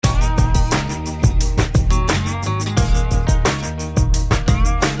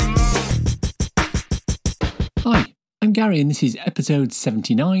Gary, and this is episode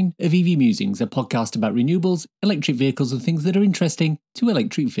 79 of EV Musings, a podcast about renewables, electric vehicles, and things that are interesting to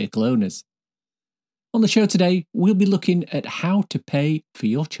electric vehicle owners. On the show today, we'll be looking at how to pay for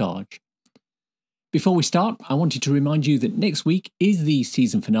your charge. Before we start, I wanted to remind you that next week is the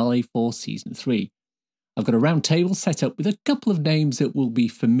season finale for Season 3. I've got a round table set up with a couple of names that will be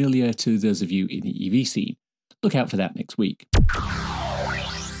familiar to those of you in the EV scene. Look out for that next week.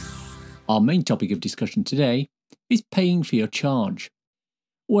 Our main topic of discussion today is paying for your charge.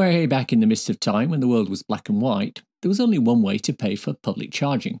 Way back in the mists of time when the world was black and white, there was only one way to pay for public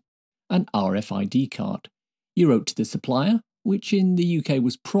charging: an RFID card. You wrote to the supplier, which in the UK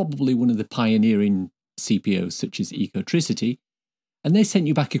was probably one of the pioneering CPOs such as Ecotricity, and they sent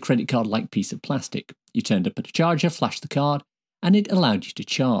you back a credit card-like piece of plastic. You turned up at a charger, flashed the card, and it allowed you to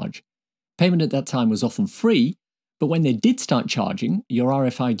charge. Payment at that time was often free, but when they did start charging, your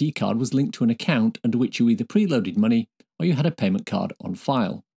RFID card was linked to an account under which you either preloaded money or you had a payment card on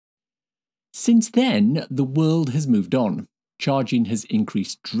file. Since then, the world has moved on. Charging has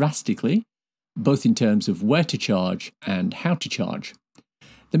increased drastically, both in terms of where to charge and how to charge.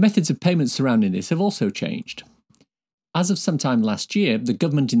 The methods of payment surrounding this have also changed. As of sometime last year, the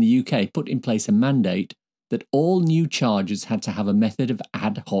government in the UK put in place a mandate that all new chargers had to have a method of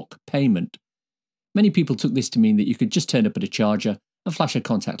ad hoc payment. Many people took this to mean that you could just turn up at a charger and flash a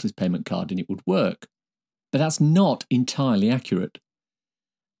contactless payment card and it would work. But that's not entirely accurate.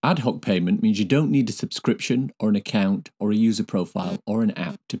 Ad hoc payment means you don't need a subscription or an account or a user profile or an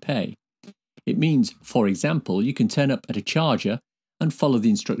app to pay. It means, for example, you can turn up at a charger and follow the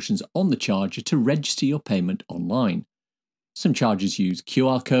instructions on the charger to register your payment online. Some chargers use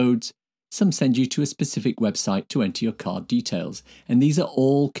QR codes, some send you to a specific website to enter your card details, and these are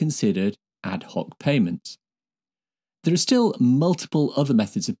all considered ad hoc payments. There are still multiple other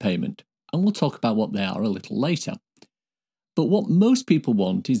methods of payment, and we'll talk about what they are a little later. But what most people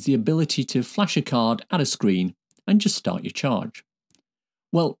want is the ability to flash a card at a screen and just start your charge.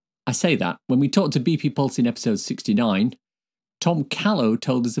 Well, I say that. When we talked to BP Pulse in episode 69, Tom Callow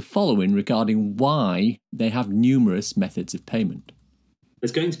told us the following regarding why they have numerous methods of payment.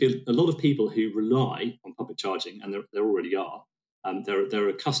 There's going to be a lot of people who rely on public charging, and there already are. There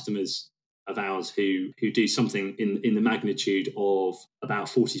are customers of ours who do something in the magnitude of about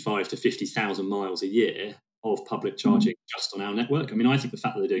 45 to 50,000 miles a year of public charging just on our network. I mean, I think the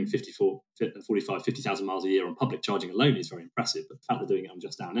fact that they're doing 45, 50,000 miles a year on public charging alone is very impressive, but the fact they're doing it on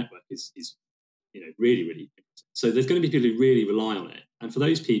just our network is really, really impressive. So there's going to be people who really rely on it. And for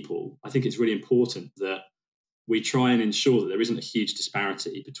those people, I think it's really important that we try and ensure that there isn't a huge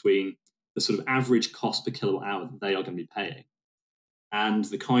disparity between the sort of average cost per kilowatt hour that they are going to be paying and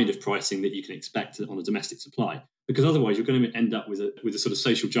the kind of pricing that you can expect on a domestic supply. Because otherwise you're going to end up with a sort of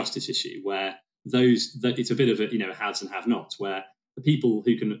social justice issue where it's a bit of a haves and have-nots, where the people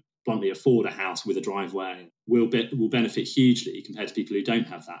who can bluntly afford a house with a driveway will benefit hugely compared to people who don't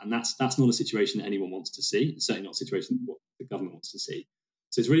have that. And that's not a situation that anyone wants to see. It's certainly not a situation that the government wants to see.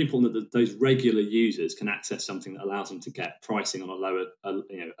 So it's really important that those regular users can access something that allows them to get pricing on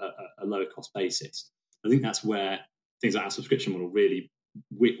a lower cost basis. I think that's where things like our subscription model really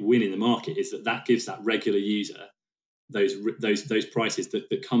win in the market, is that gives that regular user those prices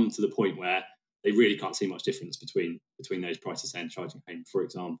that come to the point where they really can't see much difference between those prices and charging home, for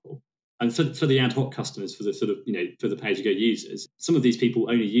example. And for the ad hoc customers, for the sort of for the pay-as-you-go users, some of these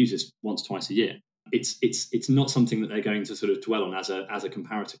people only use this once, twice a year. It's not something that they're going to sort of dwell on as a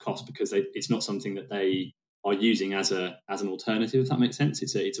comparator cost, because it's not something that they are using as an alternative, if that makes sense.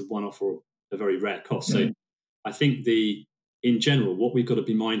 It's a one-off or a very rare cost. Yeah. So I think in general, what we've got to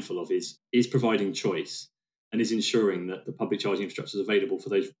be mindful of is providing choice and is ensuring that the public charging infrastructure is available for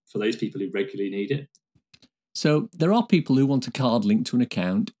those people who regularly need it. So there are people who want a card linked to an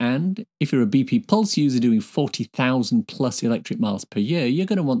account, and if you're a BP Pulse user doing 40,000 plus electric miles per year, you're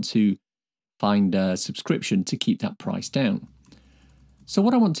going to want to find a subscription to keep that price down. So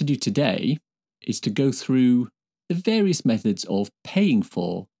what I want to do today is to go through the various methods of paying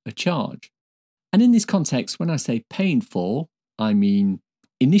for a charge. And in this context, when I say paying for, I mean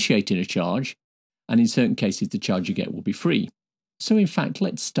initiating a charge, and in certain cases the charge you get will be free. So in fact,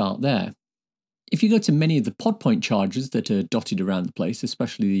 let's start there. If you go to many of the PodPoint chargers that are dotted around the place,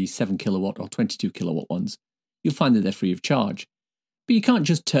 especially the 7 kilowatt or 22 kilowatt ones, you'll find that they're free of charge. But you can't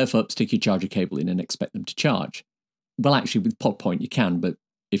just turf up, stick your charger cable in and expect them to charge. Well, actually with PodPoint you can, but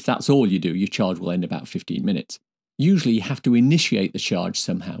if that's all you do, your charge will end about 15 minutes. Usually you have to initiate the charge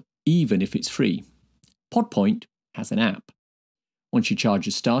somehow, even if it's free. PodPoint has an app. Once your charge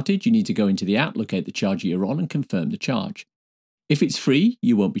is started, you need to go into the app, locate the charger you're on and confirm the charge. If it's free,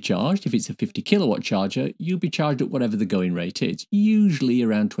 you won't be charged. If it's a 50 kilowatt charger, you'll be charged at whatever the going rate is, usually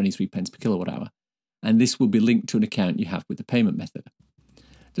around 23 pence per kilowatt hour. And this will be linked to an account you have with the payment method.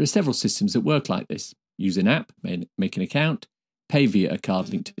 There are several systems that work like this. Use an app, make an account, pay via a card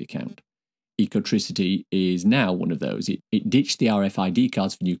linked to the account. Ecotricity is now one of those. It ditched the RFID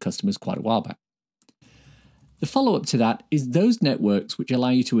cards for new customers quite a while back. The follow-up to that is those networks which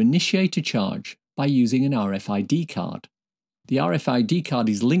allow you to initiate a charge by using an RFID card. The RFID card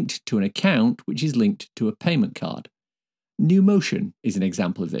is linked to an account which is linked to a payment card. NewMotion is an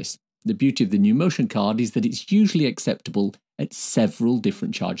example of this. The beauty of the NewMotion card is that it's usually acceptable at several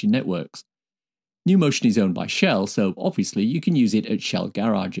different charging networks. NewMotion is owned by Shell, so obviously you can use it at Shell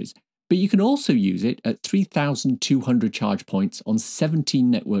garages, but you can also use it at 3,200 charge points on 17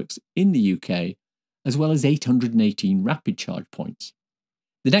 networks in the UK, as well as 818 rapid charge points.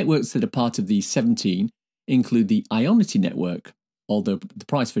 The networks that are part of these 17 include the Ionity network, although the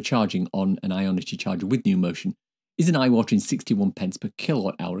price for charging on an Ionity charger with NewMotion is an eye-watering 61 pence per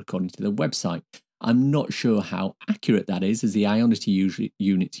kilowatt hour according to the website. I'm not sure how accurate that is, as the Ionity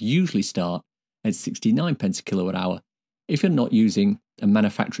units usually start at 69 pence a kilowatt hour if you're not using a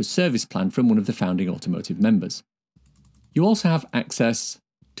manufacturer's service plan from one of the founding automotive members. You also have access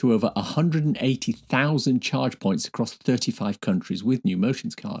to over 180,000 charge points across 35 countries with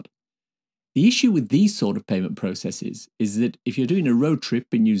NewMotion's card. The issue with these sort of payment processes is that if you're doing a road trip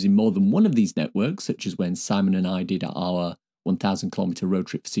and using more than one of these networks, such as when Simon and I did our 1,000 kilometre road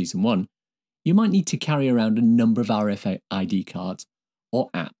trip for season 1, you might need to carry around a number of RFID cards or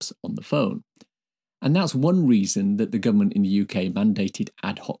apps on the phone. And that's one reason that the government in the UK mandated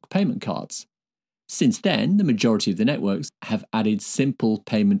ad hoc payment cards. Since then, the majority of the networks have added simple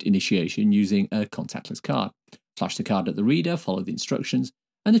payment initiation using a contactless card. Flash the card at the reader, follow the instructions,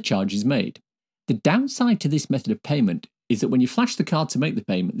 and the charge is made. The downside to this method of payment is that when you flash the card to make the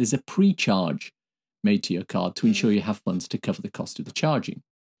payment, there's a pre-charge made to your card to ensure you have funds to cover the cost of the charging.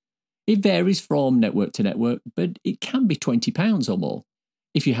 It varies from network to network, but it can be £20 or more.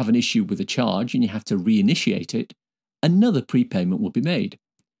 If you have an issue with a charge and you have to reinitiate it, another prepayment will be made.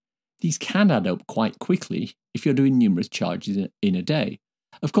 These can add up quite quickly if you're doing numerous charges in a day.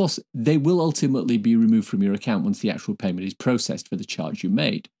 Of course, they will ultimately be removed from your account once the actual payment is processed for the charge you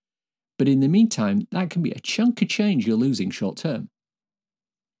made. But in the meantime, that can be a chunk of change you're losing short term.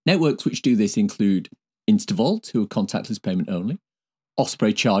 Networks which do this include InstaVault, who are contactless payment only,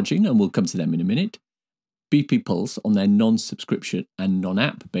 Osprey Charging, and we'll come to them in a minute, BP Pulse on their non-subscription and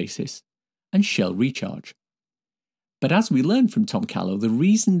non-app basis, and Shell Recharge. But as we learned from Tom Callow, the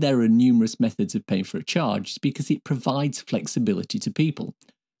reason there are numerous methods of paying for a charge is because it provides flexibility to people.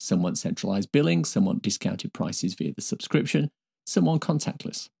 Some want centralised billing, some want discounted prices via the subscription, some want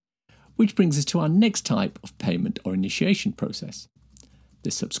contactless. Which brings us to our next type of payment or initiation process,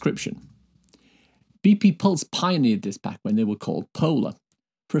 the subscription. BP Pulse pioneered this back when they were called Polar.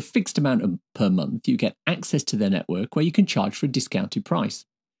 For a fixed amount per month, you get access to their network where you can charge for a discounted price.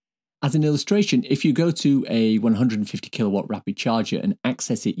 As an illustration, if you go to a 150 kilowatt rapid charger and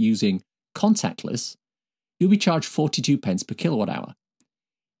access it using contactless, you'll be charged 42 pence per kilowatt hour.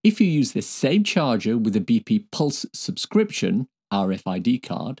 If you use the same charger with a BP Pulse subscription RFID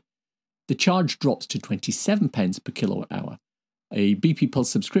card, the charge drops to 27 pence per kilowatt hour. A BP Pulse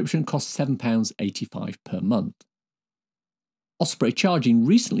subscription costs £7.85 per month. Osprey Charging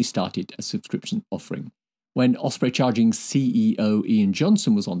recently started a subscription offering. When Osprey Charging's CEO Ian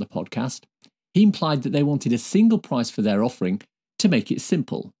Johnson was on the podcast, he implied that they wanted a single price for their offering to make it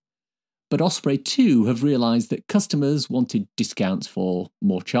simple. But Osprey too have realised that customers wanted discounts for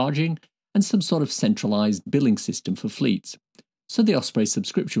more charging and some sort of centralised billing system for fleets. So the Osprey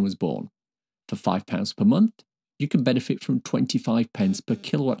subscription was born. For £5 per month, you can benefit from 25 pence per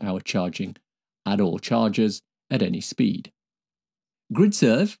kilowatt hour charging at all chargers at any speed.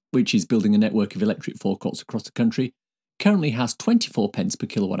 GridServe, which is building a network of electric forecourts across the country, currently has 24 pence per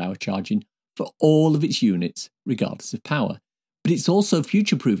kilowatt hour charging for all of its units, regardless of power. But it's also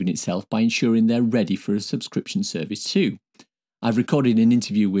future-proofing itself by ensuring they're ready for a subscription service too. I've recorded an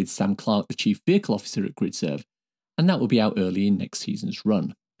interview with Sam Clark, the Chief Vehicle Officer at GridServe, and that will be out early in next season's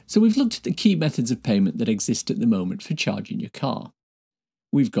run. So we've looked at the key methods of payment that exist at the moment for charging your car.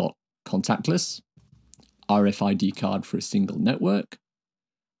 We've got contactless, RFID card for a single network,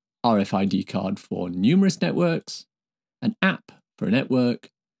 RFID card for numerous networks, an app for a network,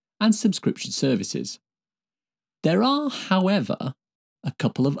 and subscription services. There are, however, a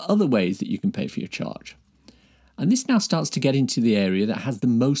couple of other ways that you can pay for your charge. And this now starts to get into the area that has the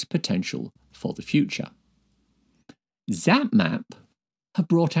most potential for the future. ZapMap have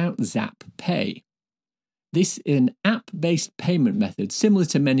brought out Zap Pay. This is an app-based payment method similar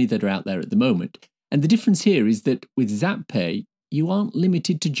to many that are out there at the moment. And the difference here is that with ZapPay, you aren't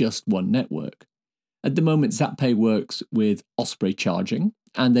limited to just one network. At the moment, ZapPay works with Osprey Charging,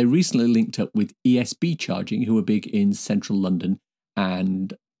 and they recently linked up with ESB Charging, who are big in central London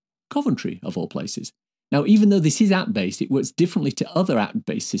and Coventry, of all places. Now, even though this is app-based, it works differently to other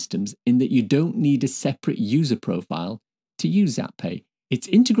app-based systems in that you don't need a separate user profile to use ZapPay. It's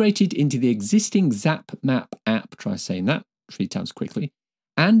integrated into the existing ZapMap app, try saying that 3 times quickly,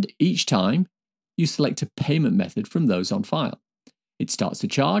 and each time you select a payment method from those on file. It starts to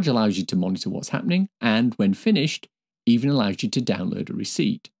charge, allows you to monitor what's happening, and when finished, even allows you to download a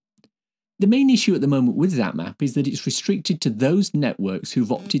receipt. The main issue at the moment with ZapMap is that it's restricted to those networks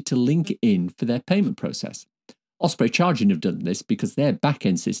who've opted to link in for their payment process. Osprey Charging have done this because their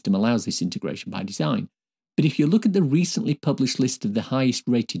back-end system allows this integration by design. But if you look at the recently published list of the highest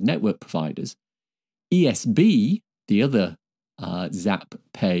rated network providers, ESB, the other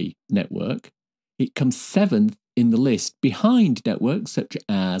ZapPay network, it comes 7th in the list behind networks such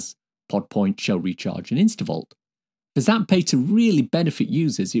as PodPoint, Shell Recharge and Instavolt. For ZapPay to really benefit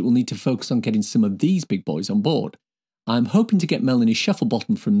users, it will need to focus on getting some of these big boys on board. I'm hoping to get Melanie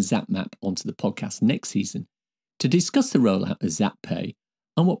Shufflebottom from ZapMap onto the podcast next season to discuss the rollout of ZapPay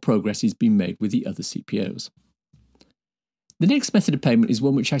and what progress is being made with the other CPOs. The next method of payment is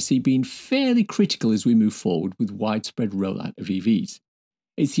one which I see being fairly critical as we move forward with widespread rollout of EVs.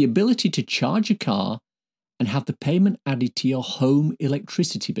 It's the ability to charge a car and have the payment added to your home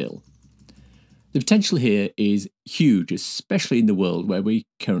electricity bill. The potential here is huge, especially in the world where we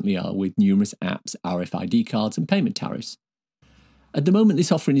currently are with numerous apps, RFID cards and payment tariffs. At the moment,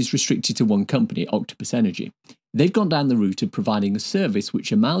 this offering is restricted to one company, Octopus Energy. They've gone down the route of providing a service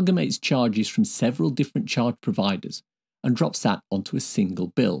which amalgamates charges from several different charge providers and drops that onto a single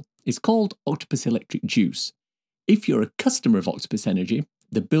bill. It's called Octopus Electric Juice. If you're a customer of Octopus Energy,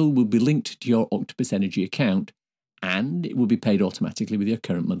 the bill will be linked to your Octopus Energy account and it will be paid automatically with your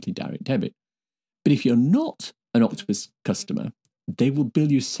current monthly direct debit. But if you're not an Octopus customer, they will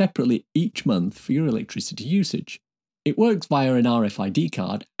bill you separately each month for your electricity usage. It works via an RFID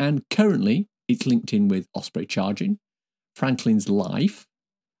card, and currently it's linked in with Osprey Charging, Franklin's Life,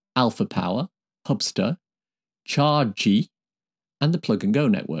 Alpha Power, Hubster, Chargy, and the Plug and Go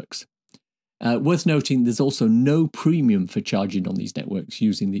networks. Worth noting, there's also no premium for charging on these networks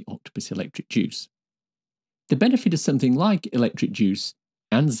using the Octopus Electric Juice. The benefit of something like Electric Juice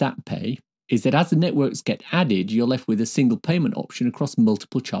and ZapPay is that as the networks get added, you're left with a single payment option across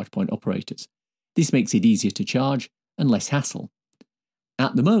multiple charge point operators. This makes it easier to charge and less hassle.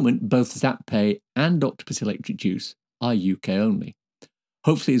 At the moment, both ZapPay and Octopus Electric Juice are UK only.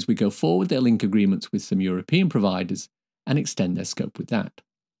 Hopefully, as we go forward, they'll link agreements with some European providers and extend their scope with that.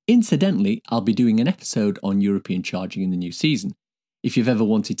 Incidentally, I'll be doing an episode on European charging in the new season. If you've ever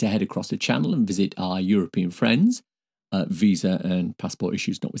wanted to head across the channel and visit our European friends, visa and passport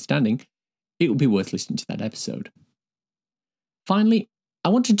issues notwithstanding, it will be worth listening to that episode. Finally, I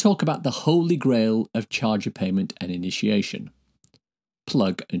want to talk about the holy grail of charger payment and initiation: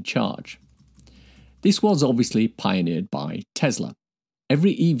 plug and charge. This was obviously pioneered by Tesla.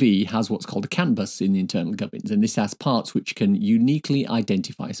 Every EV has what's called a CAN bus in the internal gubbins, and this has parts which can uniquely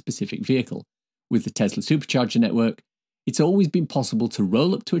identify a specific vehicle. With the Tesla Supercharger network, it's always been possible to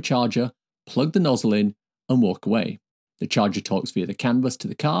roll up to a charger, plug the nozzle in, and walk away. The charger talks via the CAN bus to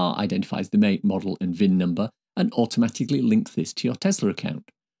the car, identifies the make, model, and VIN number, and automatically links this to your Tesla account.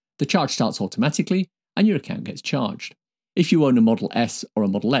 The charge starts automatically, and your account gets charged. If you own a Model S or a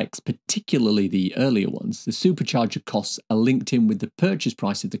Model X, particularly the earlier ones, the supercharger costs are linked in with the purchase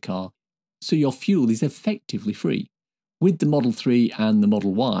price of the car, so your fuel is effectively free. With the Model 3 and the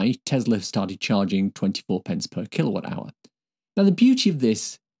Model Y, Tesla have started charging 24 pence per kilowatt hour. Now, the beauty of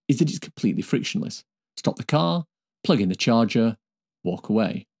this is that it's completely frictionless. Stop the car, plug in the charger, walk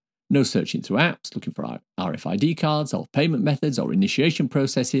away. No searching through apps, looking for RFID cards or payment methods or initiation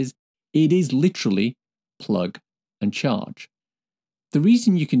processes. It is literally plug and charge. The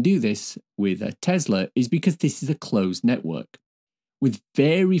reason you can do this with a Tesla is because this is a closed network. With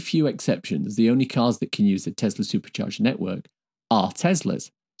very few exceptions, the only cars that can use the Tesla Supercharger network are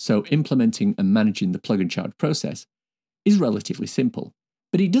Teslas, so implementing and managing the plug and charge process is relatively simple.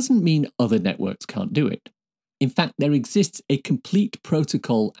 But it doesn't mean other networks can't do it. In fact, there exists a complete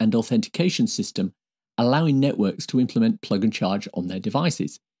protocol and authentication system allowing networks to implement plug and charge on their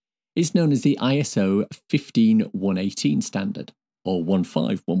devices. It's known as the ISO 15118 standard, or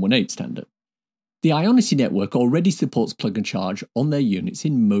 15118 standard. The Ionity network already supports plug and charge on their units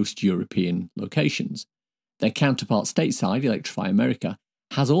in most European locations. Their counterpart stateside, Electrify America,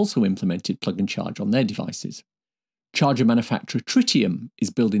 has also implemented plug and charge on their devices. Charger manufacturer Tritium is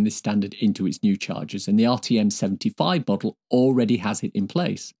building this standard into its new chargers, and the RTM75 model already has it in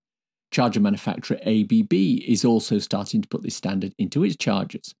place. Charger manufacturer ABB is also starting to put this standard into its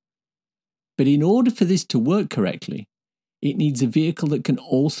chargers. But in order for this to work correctly, it needs a vehicle that can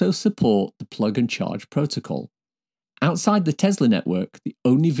also support the plug and charge protocol. Outside the Tesla network, the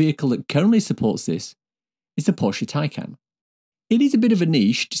only vehicle that currently supports this is the Porsche Taycan. It is a bit of a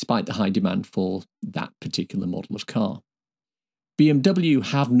niche despite the high demand for that particular model of car. BMW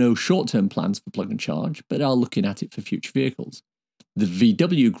have no short-term plans for plug and charge, but are looking at it for future vehicles. The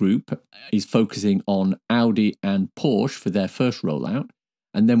VW group is focusing on Audi and Porsche for their first rollout,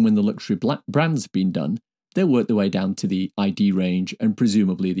 and then when the luxury brands have been done, they'll work their way down to the ID range and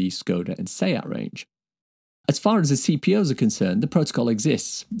presumably the Skoda and Seat range. As far as the CPOs are concerned, the protocol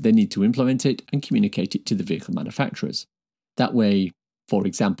exists. They need to implement it and communicate it to the vehicle manufacturers. That way, for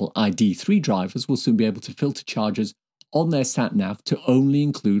example, ID3 drivers will soon be able to filter chargers on their sat-nav to only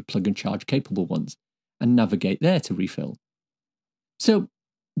include plug-and-charge capable ones and navigate there to refill. So,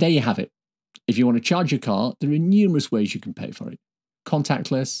 there you have it. If you want to charge your car, there are numerous ways you can pay for it.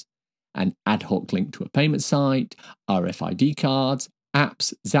 Contactless, an ad hoc link to a payment site, RFID cards,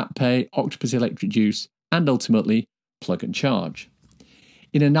 apps, ZapPay, Octopus Electric Juice, and ultimately, plug and charge.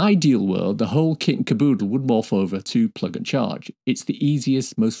 In an ideal world, the whole kit and caboodle would morph over to plug and charge. It's the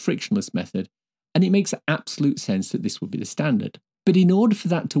easiest, most frictionless method, and it makes absolute sense that this would be the standard. But in order for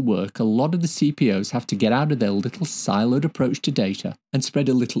that to work, a lot of the CPOs have to get out of their little siloed approach to data and spread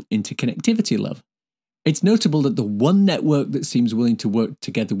a little interconnectivity love. It's notable that the one network that seems willing to work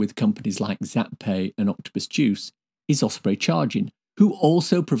together with companies like ZapPay and Octopus Juice is Osprey Charging, who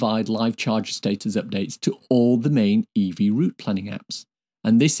also provide live charger status updates to all the main EV route planning apps.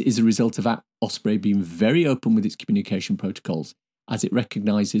 And this is a result of Osprey being very open with its communication protocols, as it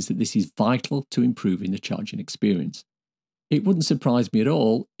recognises that this is vital to improving the charging experience. It wouldn't surprise me at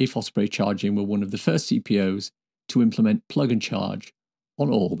all if Osprey Charging were one of the first CPOs to implement plug and charge on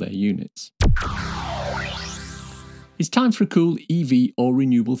all their units. It's time for a cool EV or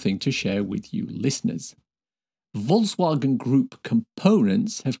renewable thing to share with you listeners. Volkswagen Group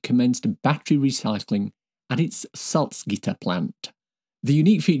Components have commenced battery recycling at its Salzgitter plant. The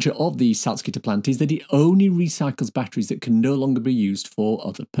unique feature of the Salzgitter plant is that it only recycles batteries that can no longer be used for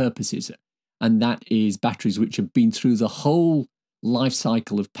other purposes, and that is batteries which have been through the whole life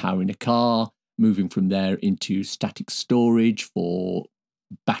cycle of powering a car, moving from there into static storage for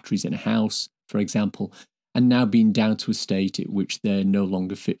batteries in a house, for example, and now being down to a state at which they're no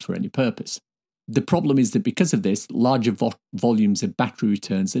longer fit for any purpose. The problem is that because of this, larger volumes of battery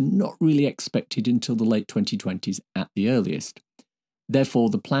returns are not really expected until the late 2020s at the earliest. Therefore,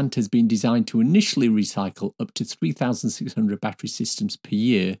 the plant has been designed to initially recycle up to 3,600 battery systems per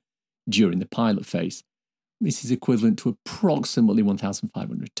year during the pilot phase. This is equivalent to approximately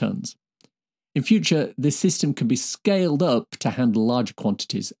 1,500 tonnes. In future, this system can be scaled up to handle larger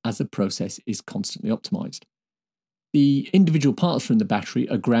quantities as the process is constantly optimised. The individual parts from the battery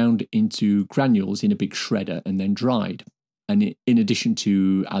are ground into granules in a big shredder and then dried. And in addition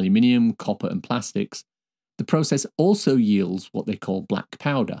to aluminium, copper and plastics, the process also yields what they call black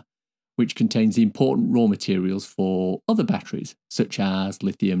powder, which contains the important raw materials for other batteries, such as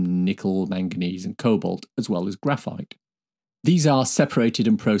lithium, nickel, manganese and cobalt, as well as graphite. These are separated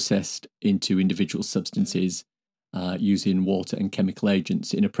and processed into individual substances using water and chemical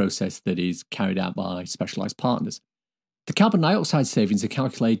agents in a process that is carried out by specialised partners. The carbon dioxide savings are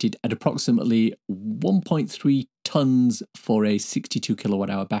calculated at approximately 1.3 tonnes for a 62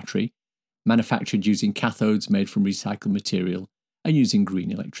 kilowatt-hour battery, manufactured using cathodes made from recycled material and using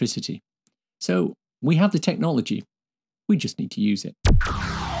green electricity. So we have the technology, we just need to use it.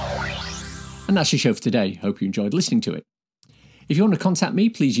 And that's your show for today. Hope you enjoyed listening to it. If you want to contact me,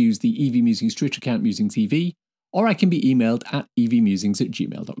 please use the EV Musings Twitter account MusingsEV, or I can be emailed at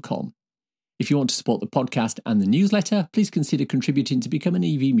evmusings@gmail.com. If you want to support the podcast and the newsletter, please consider contributing to become an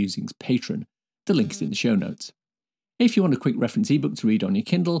EV Musings patron. The link is in the show notes. If you want a quick reference ebook to read on your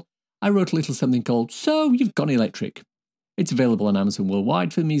Kindle, I wrote a little something called So You've Gone Electric. It's available on Amazon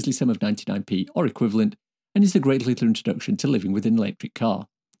worldwide for the measly sum of 99p or equivalent, and is a great little introduction to living with an electric car.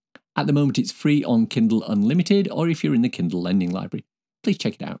 At the moment, it's free on Kindle Unlimited, or if you're in the Kindle Lending Library, please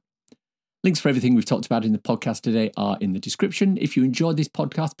check it out. Links for everything we've talked about in the podcast today are in the description. If you enjoyed this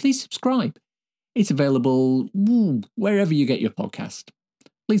podcast, please subscribe. It's available wherever you get your podcast.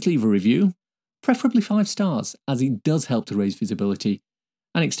 Please leave a review, preferably 5 stars, as it does help to raise visibility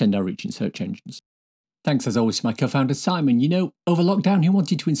and extend our reach in search engines. Thanks as always to my co-founder Simon. Over lockdown he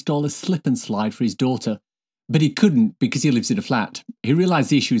wanted to install a slip and slide for his daughter, But he couldn't because he lives in a flat. He realised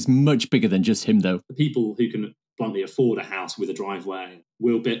the issue is much bigger than just him, though. The people who can bluntly afford a house with a driveway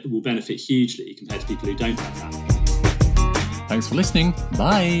will benefit hugely compared to people who don't have that. Thanks for listening.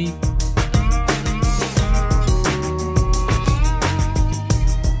 Bye.